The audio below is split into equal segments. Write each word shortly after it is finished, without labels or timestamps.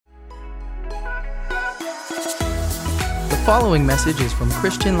following message is from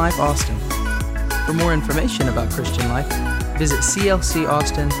Christian Life Austin. For more information about Christian Life, visit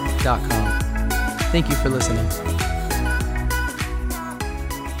clcaustin.com. Thank you for listening.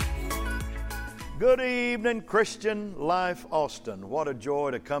 Good evening, Christian Life Austin. What a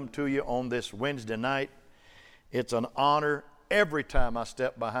joy to come to you on this Wednesday night. It's an honor every time I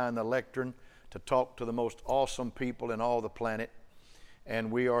step behind the lectern to talk to the most awesome people in all the planet.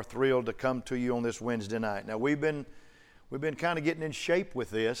 And we are thrilled to come to you on this Wednesday night. Now, we've been kind of getting in shape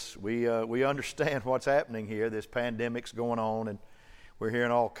with this. We understand what's happening here. This pandemic's going on, and we're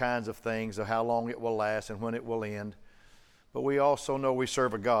hearing all kinds of things of how long it will last and when it will end. But we also know we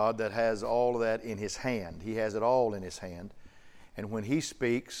serve a God that has all of that in His hand. He has it all in His hand. And when He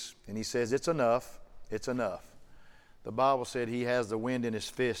speaks and He says it's enough, it's enough. The Bible said He has the wind in His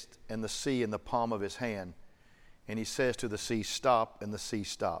fist and the sea in the palm of His hand. And He says to the sea, stop, and the sea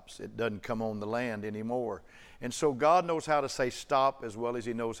stops. It doesn't come on the land anymore. And so God knows how to say stop as well as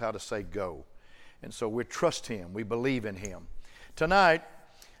He knows how to say go. And so we trust Him. We believe in Him. Tonight,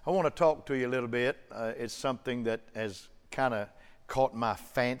 I want to talk to you a little bit. It's something that has kind of caught my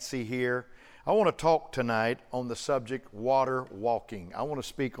fancy here. I want to talk tonight on the subject water walking. I want to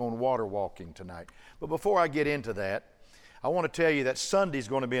speak on water walking tonight. But before I get into that, I want to tell you that Sunday's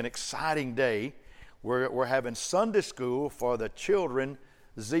going to be an exciting day. We're having Sunday school for the children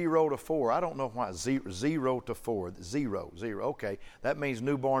 0 to 4. I don't know why 0 to 4. Zero. Okay, that means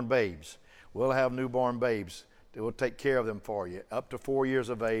newborn babes. We'll have newborn babes. We'll take care of them for you up to 4 years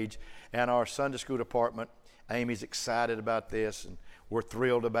of age. And our Sunday school department, Amy's excited about this, and we're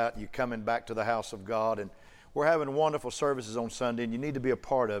thrilled about you coming back to the house of God. And we're having wonderful services on Sunday, and you need to be a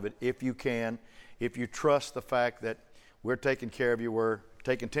part of it if you can, if you trust the fact that we're taking care of you. We're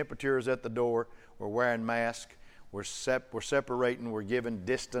taking temperatures at the door. We're wearing masks. We're separating. We're giving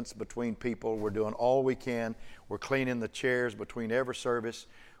distance between people. We're doing all we can. We're cleaning the chairs between every service.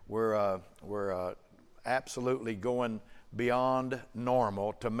 We're absolutely going beyond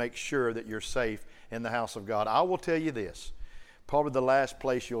normal to make sure that you're safe in the house of God. I will tell you this. Probably the last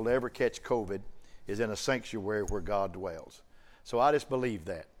place you'll ever catch COVID is in a sanctuary where God dwells. So I just believe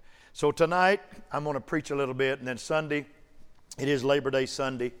that. So tonight, I'm going to preach a little bit, and then Sunday, it is Labor Day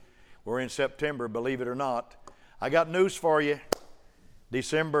Sunday. We're in September, believe it or not. I got news for you.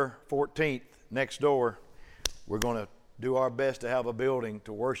 December 14th, next door, we're going to do our best to have a building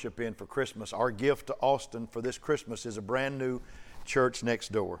to worship in for Christmas. Our gift to Austin for this Christmas is a brand new church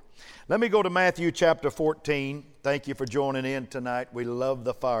next door. Let me go to Matthew chapter 14. Thank you for joining in tonight. We love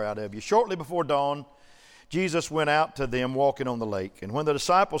the fire out of you. Shortly before dawn, Jesus went out to them walking on the lake. And when the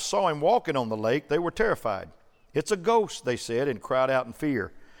disciples saw Him walking on the lake, they were terrified. It's a ghost, they said, and cried out in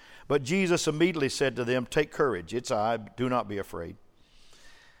fear. But Jesus immediately said to them, take courage, it's I, do not be afraid.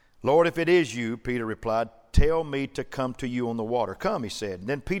 Lord, if it is you, Peter replied, tell me to come to you on the water. Come, he said. And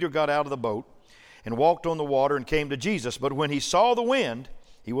then Peter got out of the boat and walked on the water and came to Jesus. But when he saw the wind,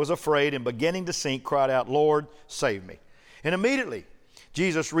 he was afraid and beginning to sink, cried out, Lord, save me. And immediately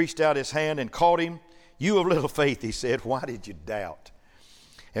Jesus reached out His hand and caught him. You of little faith, he said, why did you doubt?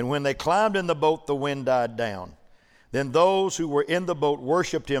 And when they climbed in the boat, the wind died down. Then those who were in the boat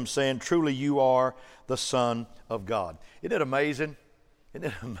worshiped Him, saying, truly you are the Son of God. Isn't it amazing?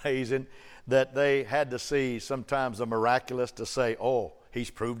 Isn't it amazing that they had to see sometimes the miraculous to say, oh, He's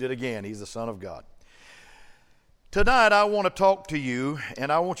proved it again. He's the Son of God. Tonight I want to talk to you,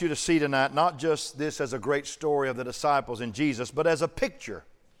 and I want you to see tonight not just this as a great story of the disciples and Jesus, but as a picture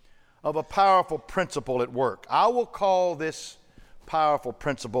of a powerful principle at work. I will call this powerful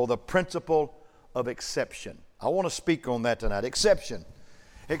principle the principle of exception. I want to speak on that tonight. Exception.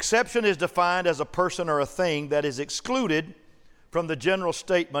 Exception is defined as a person or a thing that is excluded from the general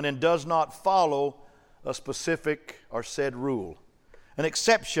statement and does not follow a specific or said rule. An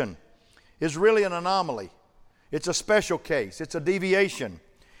exception is really an anomaly. It's a special case. It's a deviation.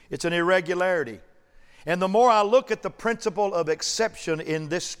 It's an irregularity. And the more I look at the principle of exception in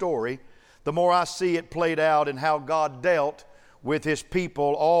this story, the more I see it played out in how God dealt with His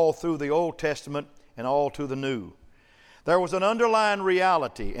people all through the Old Testament and all to the New. There was an underlying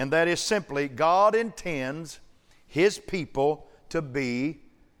reality, and that is simply God intends His people to be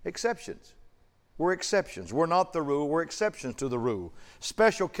exceptions. We're exceptions. We're not the rule. We're exceptions to the rule.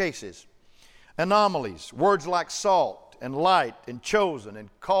 Special cases, anomalies, words like salt and light and chosen and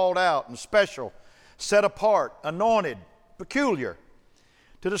called out and special, set apart, anointed, peculiar.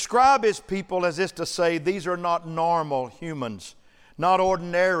 To describe His people as is to say these are not normal humans, not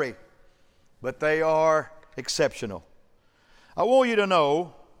ordinary, but they are exceptional. I want you to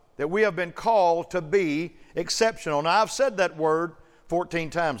know that we have been called to be exceptional. Now, I've said that word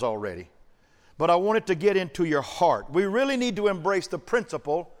 14 times already. but I want it to get into your heart. We really need to embrace the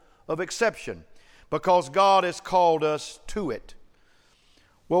principle of exception because God has called us to it.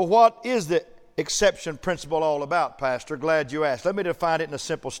 Well, what is the exception principle all about, Pastor? Glad you asked. Let me define it in a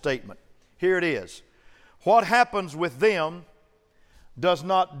simple statement. Here it is. What happens with them does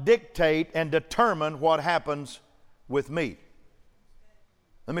not dictate and determine what happens with me.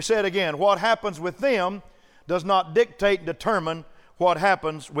 Let me say it again. What happens with them does not dictate and determine what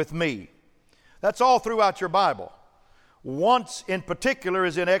happens with me. That's all throughout your Bible. Once in particular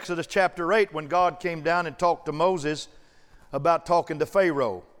is in Exodus chapter 8 when God came down and talked to Moses about talking to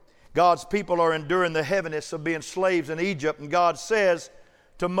Pharaoh. God's people are enduring the heaviness of being slaves in Egypt, and God says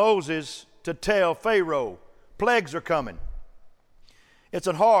to Moses to tell Pharaoh, plagues are coming. It's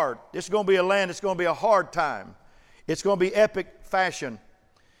going to be a land, it's going to be a hard time. It's going to be epic fashion.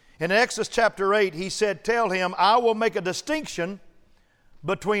 In Exodus chapter 8, he said, tell him, I will make a distinction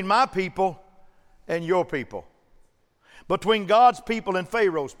between my people and your people. Between God's people and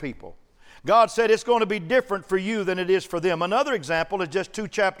Pharaoh's people. God said it's going to be different for you than it is for them. Another example is just 2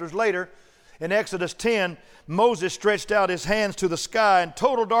 chapters later. In Exodus 10, Moses stretched out his hands to the sky and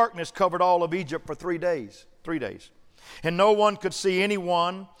total darkness covered all of Egypt for 3 days. 3 days. And no one could see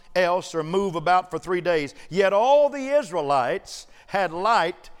anyone else or move about for 3 days. Yet all the Israelites had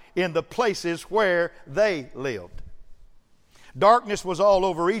light in the places where they lived. Darkness was all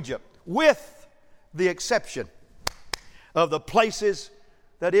over Egypt, with the exception of the places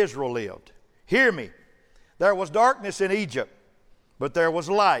that Israel lived. Hear me. There was darkness in Egypt, but there was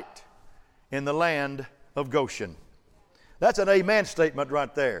light in the land of Goshen. That's an amen statement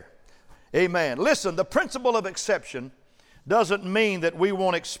right there. Amen. Listen, the principle of exception doesn't mean that we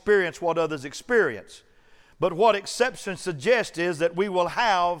won't experience what others experience. But what exception suggests is that we will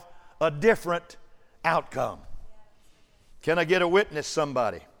have a different outcome. Can I get a witness,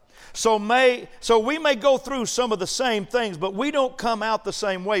 somebody? So we may go through some of the same things, but we don't come out the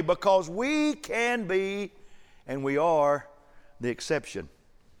same way because we can be, and we are, the exception.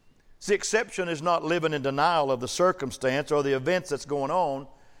 See, exception is not living in denial of the circumstance or the events that's going on.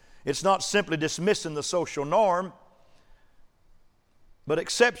 It's not simply dismissing the social norm, but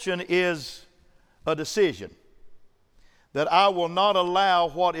exception is a decision that I will not allow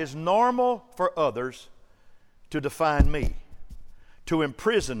what is normal for others to define me, to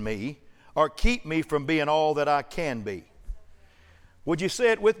imprison me, or keep me from being all that I can be. Would you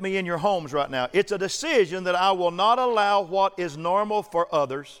say it with me in your homes right now? It's a decision that I will not allow what is normal for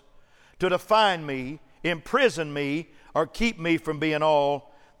others to define me, imprison me, or keep me from being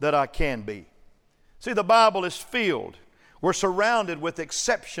all that I can be. See, the Bible is filled. We're surrounded with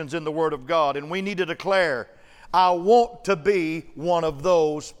exceptions in the Word of God, and we need to declare, I want to be one of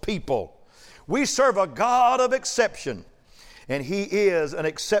those people. We serve a God of exception, and He is an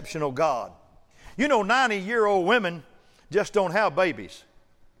exceptional God. You know, 90-year-old women just don't have babies.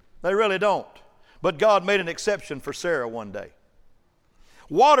 They really don't. But God made an exception for Sarah one day.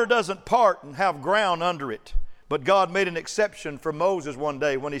 Water doesn't part and have ground under it, but God made an exception for Moses one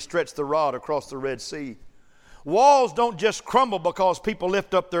day when he stretched the rod across the Red Sea. Walls don't just crumble because people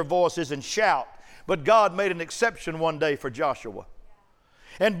lift up their voices and shout, but God made an exception one day for Joshua.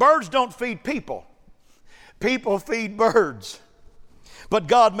 And birds don't feed people. People feed birds. But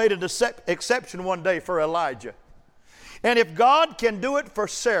God made an exception one day for Elijah. And if God can do it for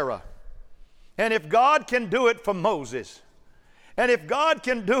Sarah, and if God can do it for Moses, and if God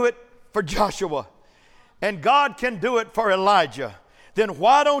can do it for Joshua, and God can do it for Elijah, then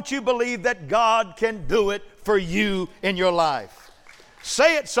why don't you believe that God can do it for you in your life?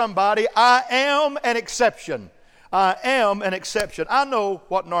 Say it, somebody. I am an exception. I am an exception. I know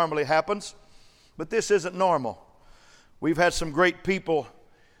what normally happens, but this isn't normal. We've had some great people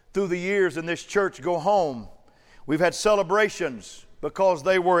through the years in this church go home. We've had celebrations because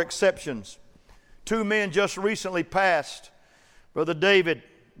they were exceptions. 2 men just recently passed. Brother David,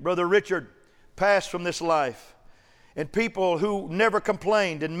 Brother Richard passed from this life. And people who never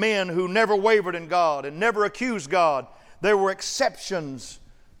complained, and men who never wavered in God and never accused God. They were exceptions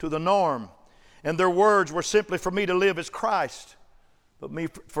to the norm. And their words were simply, for me to live as Christ, but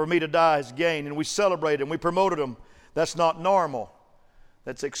for me to die as gain. And we celebrated and we promoted them. That's not normal.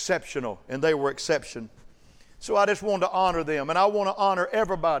 That's exceptional. And they were exception. So I just wanted to honor them. And I want to honor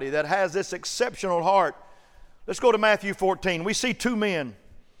everybody that has this exceptional heart. Let's go to Matthew 14. We see 2 men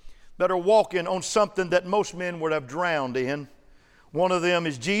that are walking on something that most men would have drowned in. One of them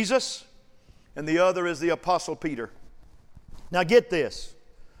is Jesus, and the other is the Apostle Peter. Now get this.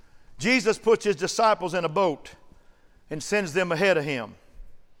 Jesus puts his disciples in a boat and sends them ahead of him.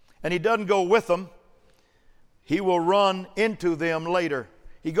 And he doesn't go with them. He will run into them later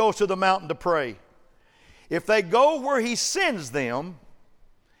He goes to the mountain to pray. If they go where He sends them,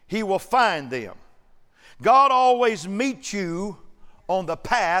 He will find them. God always meets you on the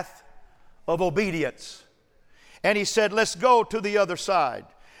path of obedience. And He said, let's go to the other side.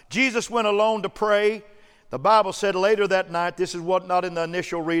 Jesus went alone to pray. The Bible said later that night, this is what not in the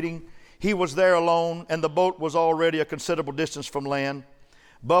initial reading, He was there alone, and the boat was already a considerable distance from land,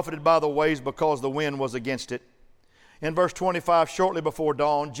 buffeted by the waves because the wind was against it. In verse 25, shortly before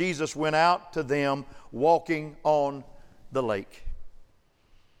dawn, Jesus went out to them walking on the lake.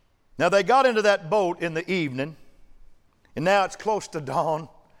 Now they got into that boat in the evening, and now it's close to dawn,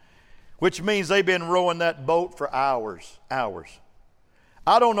 which means they've been rowing that boat for hours.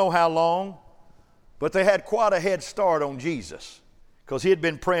 I don't know how long, but they had quite a head start on Jesus because He had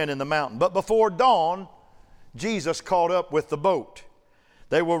been praying in the mountain. But before dawn, Jesus caught up with the boat.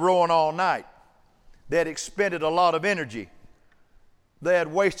 They were rowing all night. They had expended a lot of energy. They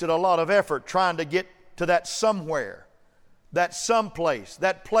had wasted a lot of effort trying to get to that somewhere, that someplace,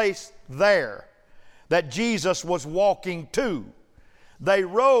 that place there that Jesus was walking to. They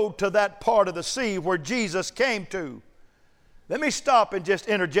rowed to that part of the sea where Jesus came to. Let me stop and just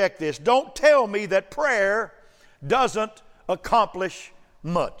interject this. Don't tell me that prayer doesn't accomplish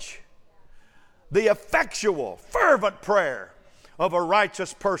much. The effectual, fervent prayer of a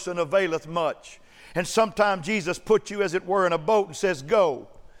righteous person availeth much. And sometimes Jesus puts you, as it were, in a boat and says, go.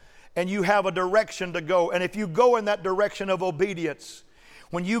 And you have a direction to go. And if you go in that direction of obedience,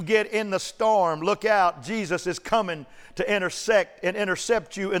 when you get in the storm, look out. Jesus is coming to intersect and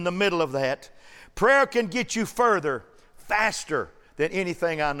intercept you in the middle of that. Prayer can get you further, faster than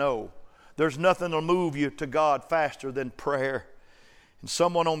anything I know. There's nothing to move you to God faster than prayer. And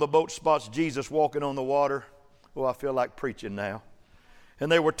someone on the boat spots Jesus walking on the water. Oh, I feel like preaching now. And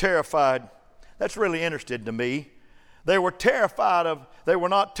they were terrified. That's really interesting to me. They were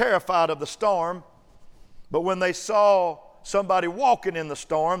not terrified of the storm, but when they saw somebody walking in the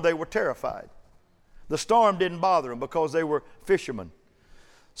storm, they were terrified. The storm didn't bother them because they were fishermen.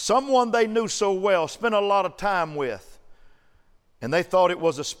 Someone they knew so well, spent a lot of time with, and they thought it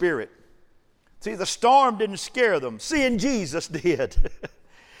was a spirit. See, the storm didn't scare them. Seeing Jesus did.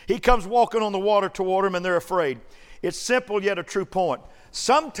 He comes walking on the water toward them, and they're afraid. It's simple yet a true point.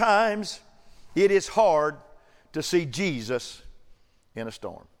 Sometimes it is hard to see Jesus in a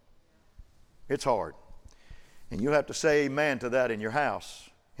storm. It's hard. And you'll have to say amen to that in your house.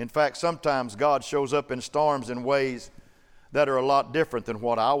 In fact, sometimes God shows up in storms in ways that are a lot different than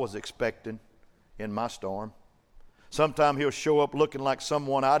what I was expecting in my storm. Sometimes He'll show up looking like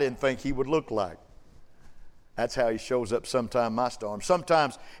someone I didn't think He would look like. That's how He shows up sometime in my storm.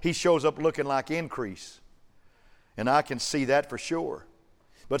 Sometimes He shows up looking like increase. And I can see that for sure.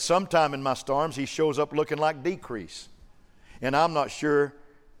 But sometime in my storms, He shows up looking like decrease. And I'm not sure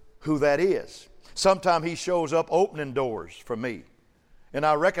who that is. Sometimes He shows up opening doors for me. And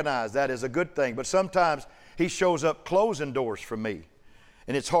I recognize that as a good thing. But sometimes He shows up closing doors for me.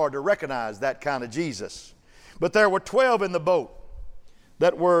 And it's hard to recognize that kind of Jesus. But there were 12 in the boat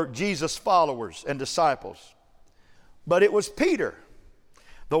that were Jesus' followers and disciples. But it was Peter,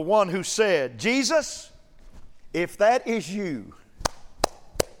 the one who said, Jesus, if that is you,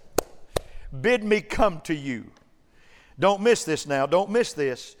 bid me come to you. Don't miss this now. Don't miss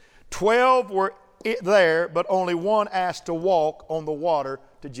this. 12 were there, but only one asked to walk on the water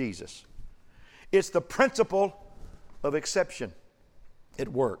to Jesus. It's the principle of exception at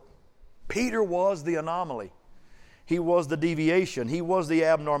work. Peter was the anomaly. He was the deviation. He was the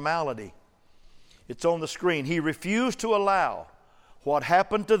abnormality. It's on the screen. He refused to allow what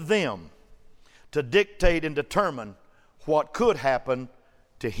happened to them to dictate and determine what could happen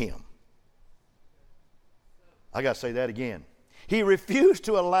to him. I got to say that again. He refused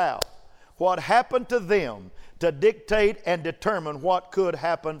to allow what happened to them to dictate and determine what could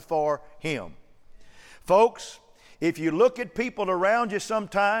happen for him. Folks, if you look at people around you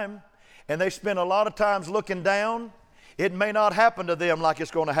sometime and they spend a lot of times looking down, it may not happen to them like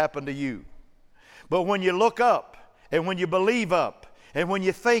it's going to happen to you. But when you look up and when you believe up and when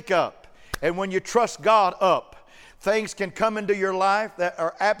you think up and when you trust God up, things can come into your life that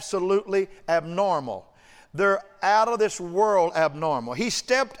are absolutely abnormal. They're out of this world abnormal. He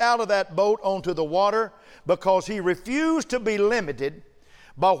stepped out of that boat onto the water because he refused to be limited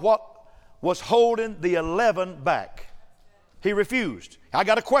by what was holding the 11 back. He refused. I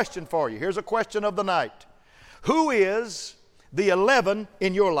got a question for you. Here's a question of the night. Who is the 11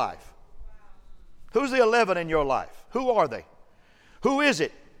 in your life? Who's the 11 in your life? Who are they? Who is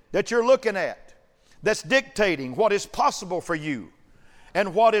it that you're looking at that's dictating what is possible for you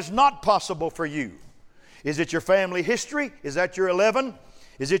and what is not possible for you? Is it your family history? Is that your 11?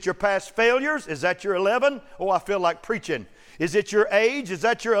 Is it your past failures? Is that your 11? Oh, I feel like preaching. Is it your age? Is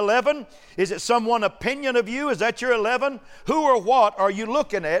that your 11? Is it someone's opinion of you? Is that your 11? Who or what are you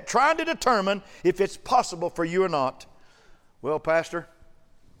looking at, trying to determine if it's possible for you or not? Well, Pastor,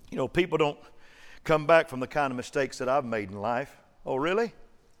 people don't come back from the kind of mistakes that I've made in life. Oh, really?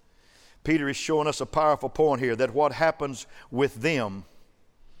 Peter is showing us a powerful point here, that what happens with them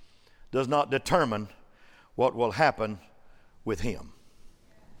does not determine what will happen with him.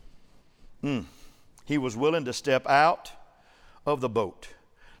 He was willing to step out of the boat.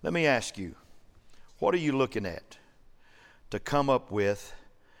 Let me ask you, what are you looking at to come up with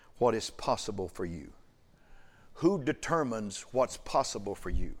what is possible for you? Who determines what's possible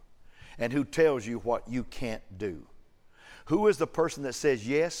for you? And who tells you what you can't do? Who is the person that says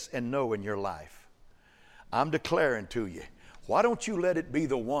yes and no in your life? I'm declaring to you, why don't you let it be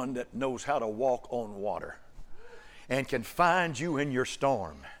the one that knows how to walk on water and can find you in your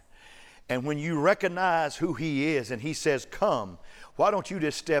storm? And when you recognize who he is and he says, come, why don't you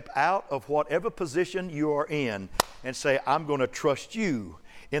just step out of whatever position you are in and say, I'm going to trust you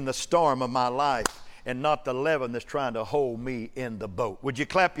in the storm of my life and not the 11 that's trying to hold me in the boat. Would you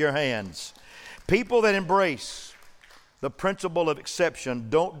clap your hands? People that embrace the principle of exception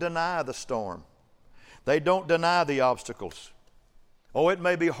don't deny the storm. They don't deny the obstacles. Oh, it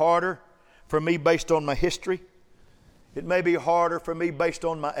may be harder for me based on my history. It may be harder for me based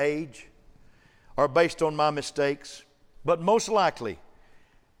on my age or based on my mistakes. But most likely,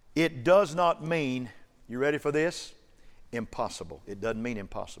 it does not mean, you ready for this? Impossible. It doesn't mean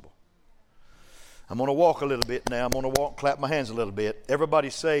impossible. I'm going to walk a little bit now. I'm going to clap my hands a little bit. Everybody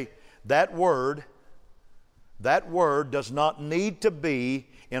say, that word does not need to be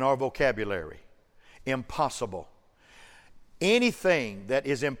in our vocabulary. Impossible. Anything that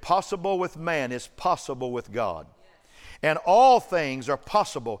is impossible with man is possible with God. And all things are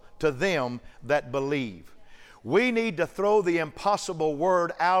possible to them that believe. We need to throw the impossible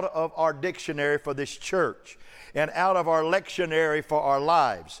word out of our dictionary for this church and out of our lectionary for our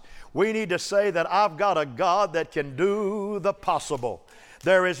lives. We need to say that I've got a God that can do the possible.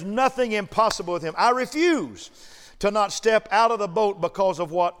 There is nothing impossible with him. I refuse to not step out of the boat because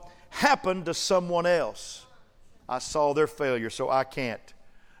of what happened to someone else. I saw their failure, so I can't.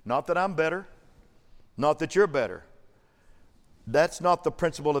 Not that I'm better, not that you're better. That's not the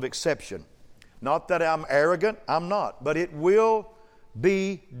principle of exception. Not that I'm arrogant, I'm not. But it will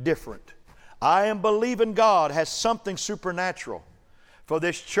be different. I am believing God has something supernatural for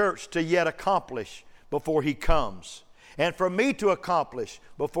this church to yet accomplish before he comes. And for me to accomplish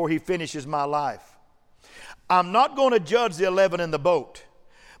before he finishes my life. I'm not going to judge the 11 in the boat.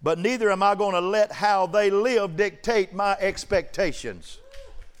 But neither am I going to let how they live dictate my expectations.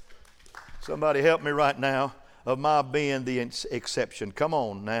 Somebody help me right now of my being the exception. Come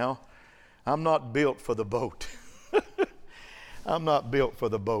on now. I'm not built for the boat. I'm not built for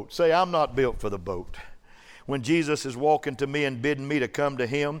the boat. Say, I'm not built for the boat. When Jesus is walking to me and bidding me to come to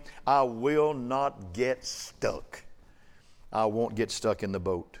him, I will not get stuck. I won't get stuck in the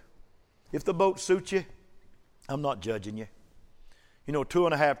boat. If the boat suits you, I'm not judging you.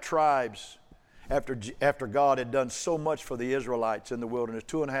 2.5 tribes, after God had done so much for the Israelites in the wilderness,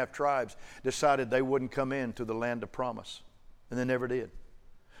 2.5 tribes decided they wouldn't come into the land of promise. And they never did.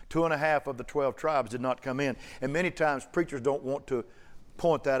 2.5 of the 12 tribes did not come in. And many times preachers don't want to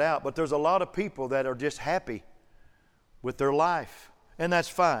point that out, but there's a lot of people that are just happy with their life. And that's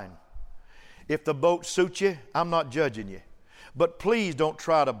fine. If the boat suits you, I'm not judging you. But please don't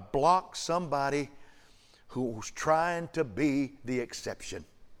try to block somebody who's trying to be the exception.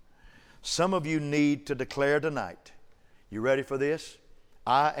 Some of you need to declare tonight. You ready for this?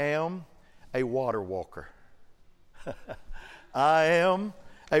 I am a water walker. I am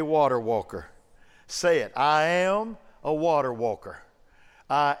a water walker. Say it. I am a water walker.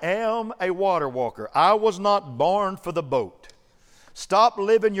 I am a water walker. I was not born for the boat. Stop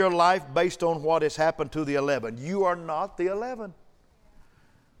living your life based on what has happened to the 11. You are not the 11.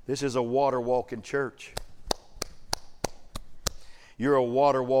 This is a water walking church. You're a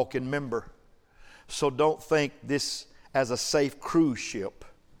water walking member. So don't think this as a safe cruise ship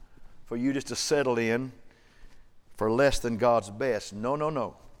for you just to settle in for less than God's best. No, no,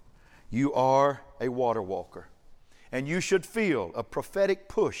 no. You are a water walker. And you should feel a prophetic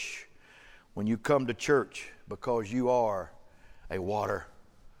push when you come to church because you are a water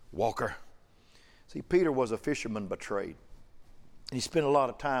walker. See, Peter was a fisherman by trade. And he spent a lot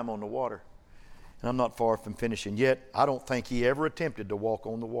of time on the water. And I'm not far from finishing yet. I don't think he ever attempted to walk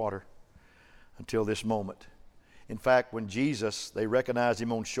on the water until this moment. In fact, when they recognized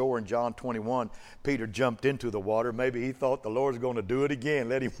him on shore in John 21, Peter jumped into the water. Maybe he thought the Lord's going to do it again,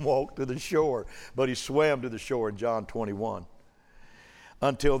 let him walk to the shore. But he swam to the shore in John 21.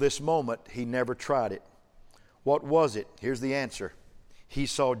 Until this moment, he never tried it. What was it? Here's the answer. He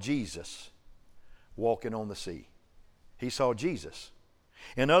saw Jesus walking on the sea. He saw Jesus.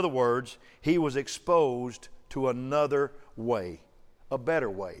 In other words, he was exposed to another way, a better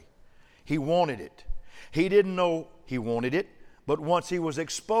way. He wanted it. He didn't know he wanted it, but once he was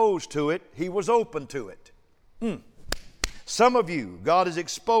exposed to it, he was open to it. Some of you, God is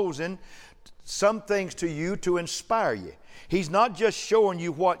exposing some things to you to inspire you. He's not just showing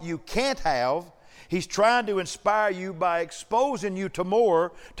you what you can't have. He's trying to inspire you by exposing you to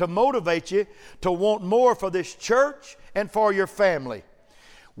more, to motivate you to want more for this church and for your family.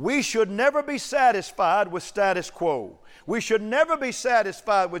 We should never be satisfied with status quo. We should never be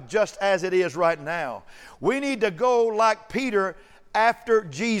satisfied with just as it is right now. We need to go like Peter after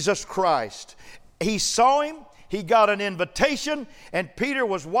Jesus Christ. He saw him. He got an invitation, and Peter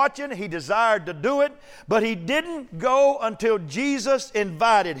was watching. He desired to do it, but he didn't go until Jesus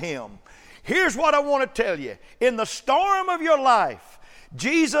invited him. Here's what I want to tell you. In the storm of your life,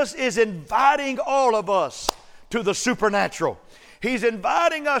 Jesus is inviting all of us to the supernatural. He's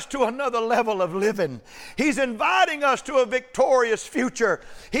inviting us to another level of living. He's inviting us to a victorious future.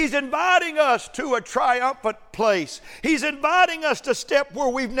 He's inviting us to a triumphant place. He's inviting us to step where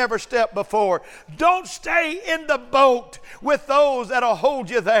we've never stepped before. Don't stay in the boat with those that'll hold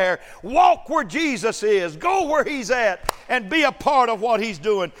you there. Walk where Jesus is. Go where He's at and be a part of what He's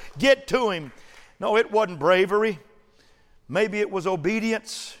doing. Get to Him. No, it wasn't bravery. Maybe it was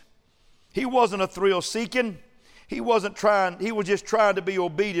obedience. He wasn't a thrill-seeking. He was just trying to be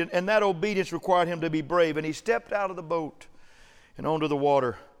obedient, and that obedience required him to be brave. And he stepped out of the boat and onto the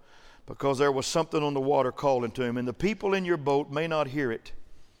water because there was something on the water calling to him. And the people in your boat may not hear it,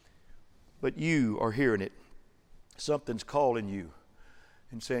 but you are hearing it. Something's calling you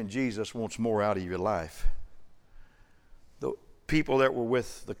and saying Jesus wants more out of your life. The people that were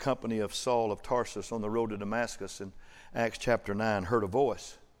with the company of Saul of Tarsus on the road to Damascus in Acts chapter 9 heard a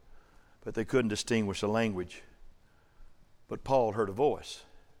voice, but they couldn't distinguish the language. But Paul heard a voice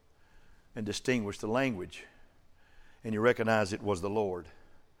and distinguished the language, and he recognized it was the Lord.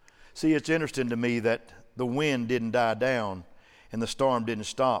 See, it's interesting to me that the wind didn't die down and the storm didn't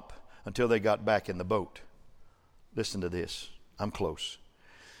stop until they got back in the boat. Listen to this. I'm close.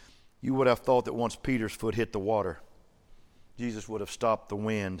 You would have thought that once Peter's foot hit the water, Jesus would have stopped the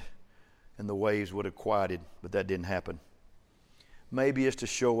wind and the waves would have quieted, but that didn't happen. Maybe it's to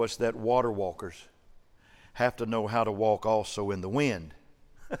show us that water walkers have to know how to walk also in the wind.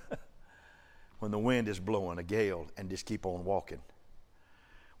 When the wind is blowing, a gale, and just keep on walking.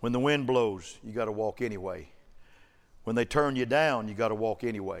 When the wind blows, you got to walk anyway. When they turn you down, you got to walk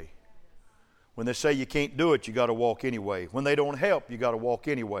anyway. When they say you can't do it, you got to walk anyway. When they don't help, you got to walk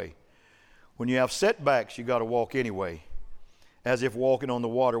anyway. When you have setbacks, you got to walk anyway. As if walking on the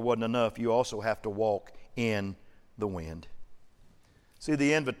water wasn't enough, you also have to walk in the wind. See,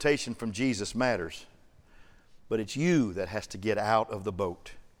 the invitation from Jesus matters. But it's you that has to get out of the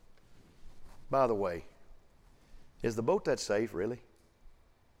boat. By the way, is the boat that safe, really?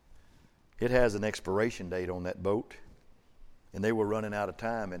 It has an expiration date on that boat, and they were running out of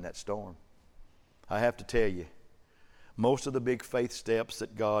time in that storm. I have to tell you, most of the big faith steps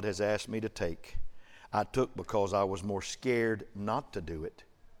that God has asked me to take, I took because I was more scared not to do it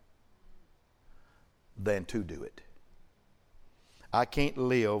than to do it. I can't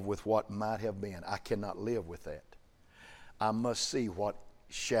live with what might have been. I cannot live with that. I must see what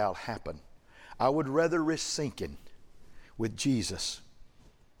shall happen. I would rather risk sinking with Jesus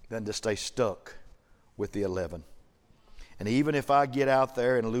than to stay stuck with the 11. And even if I get out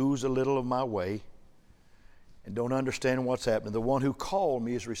there and lose a little of my way and don't understand what's happening, the one who called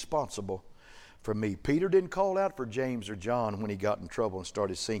me is responsible for me. Peter didn't call out for James or John when he got in trouble and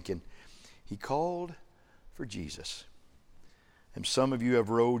started sinking. He called for Jesus. And some of you have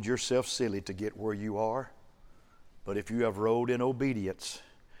rowed yourself silly to get where you are. But if you have rowed in obedience,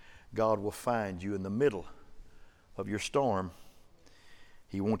 God will find you in the middle of your storm.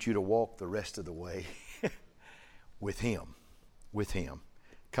 He wants you to walk the rest of the way with Him. With Him.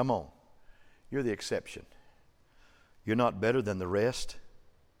 Come on. You're the exception. You're not better than the rest,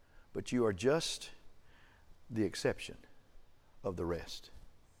 but you are just the exception of the rest.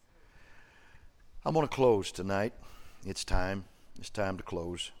 I'm going to close tonight. It's time. It's time to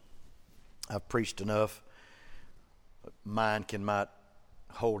close. I've preached enough. Mine might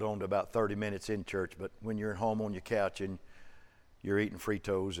hold on to about 30 minutes in church, but when you're at home on your couch and you're eating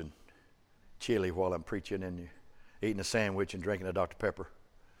Fritos and chili while I'm preaching and eating a sandwich and drinking a Dr. Pepper.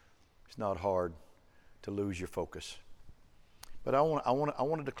 It's not hard to lose your focus. But I want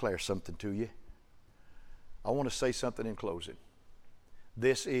to declare something to you. I want to say something in closing.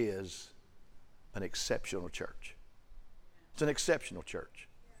 This is an exceptional church. It's an exceptional church.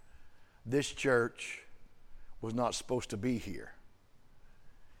 This church was not supposed to be here,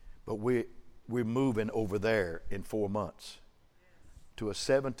 but we're moving over there in 4 months to a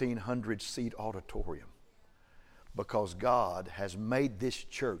 1,700-seat auditorium because God has made this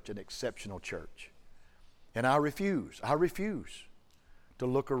church an exceptional church. And I refuse to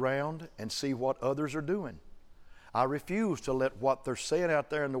look around and see what others are doing. I refuse to let what they're saying out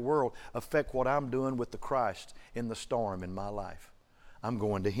there in the world affect what I'm doing with the Christ in the storm in my life. I'm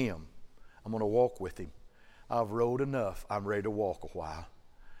going to Him. I'm going to walk with Him. I've rode enough. I'm ready to walk a while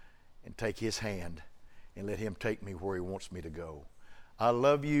and take His hand and let Him take me where He wants me to go. I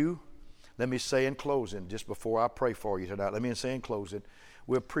love you. Let me say in closing, just before I pray for you tonight, let me say in closing,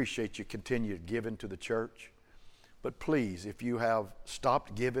 we appreciate you continued giving to the church. But please, if you have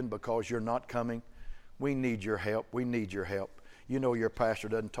stopped giving because you're not coming, we need your help. We need your help. You know your pastor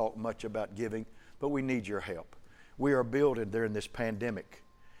doesn't talk much about giving, but we need your help. We are building during this pandemic.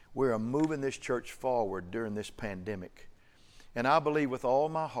 We are moving this church forward during this pandemic. And I believe with all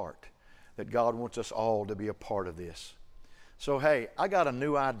my heart that God wants us all to be a part of this. So, hey, I got a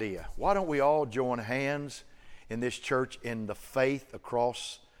new idea. Why don't we all join hands in this church in the faith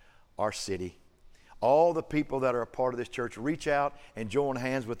across our city? All the people that are a part of this church, reach out and join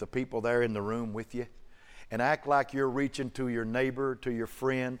hands with the people there in the room with you and act like you're reaching to your neighbor, to your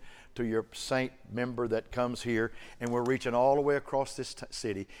friend, to your saint member that comes here, and we're reaching all the way across this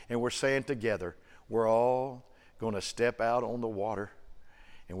city, and we're saying together, we're all going to step out on the water,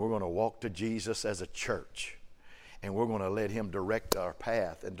 and we're going to walk to Jesus as a church, and we're going to let Him direct our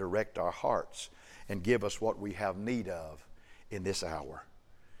path and direct our hearts and give us what we have need of in this hour.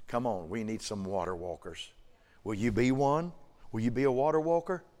 Come on, we need some water walkers. Will you be one? Will you be a water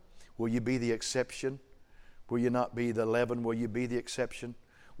walker? Will you be the exception? Will you not be the leaven? Will you be the exception?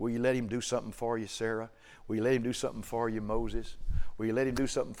 Will you let Him do something for you, Sarah? Will you let Him do something for you, Moses? Will you let Him do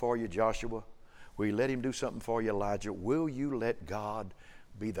something for you, Joshua? Will you let Him do something for you, Elijah? Will you let God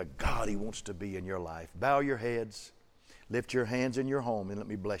be the God He wants to be in your life? Bow your heads, lift your hands in your home, and let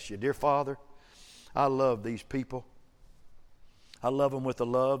me bless you. Dear Father, I love these people. I love them with a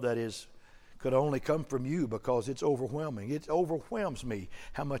love that could only come from You because it's overwhelming. It overwhelms me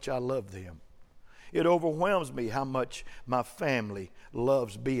how much I love them. It overwhelms me how much my family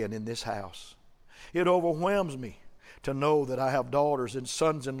loves being in this house. It overwhelms me to know that I have daughters and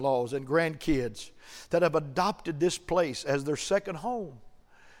sons-in-laws and grandkids that have adopted this place as their second home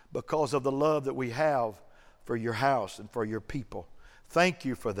because of the love that we have for Your house and for Your people. Thank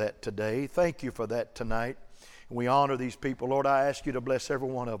You for that today. Thank You for that tonight. And we honor these people. Lord, I ask You to bless every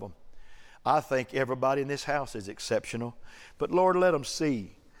one of them. I think everybody in this house is exceptional. But Lord, let them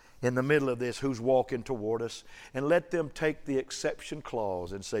see in the middle of this who's walking toward us, and let them take the exception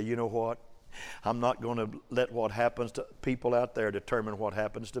clause and say, you know what? I'm not going to let what happens to people out there determine what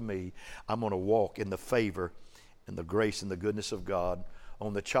happens to me. I'm going to walk in the favor and the grace and the goodness of God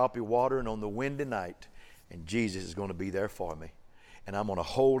on the choppy water and on the windy night, and Jesus is going to be there for me. And I'm going to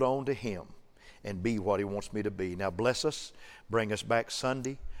hold on to Him and be what He wants me to be. Now bless us. Bring us back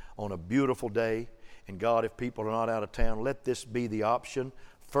Sunday on a beautiful day. And God, if people are not out of town, let this be the option.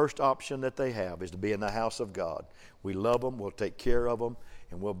 First option that they have is to be in the house of God. We love them. We'll take care of them.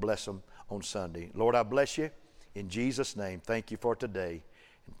 And we'll bless them on Sunday. Lord, I bless You in Jesus' name. Thank You for today.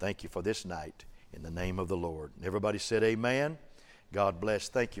 And thank You for this night in the name of the Lord. And everybody said amen. God bless.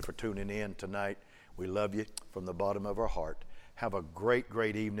 Thank you for tuning in tonight. We love you from the bottom of our heart. Have a great,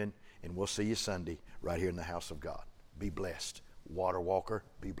 great evening. And we'll see you Sunday right here in the house of God. Be blessed. Water walker,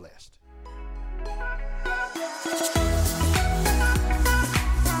 be blessed.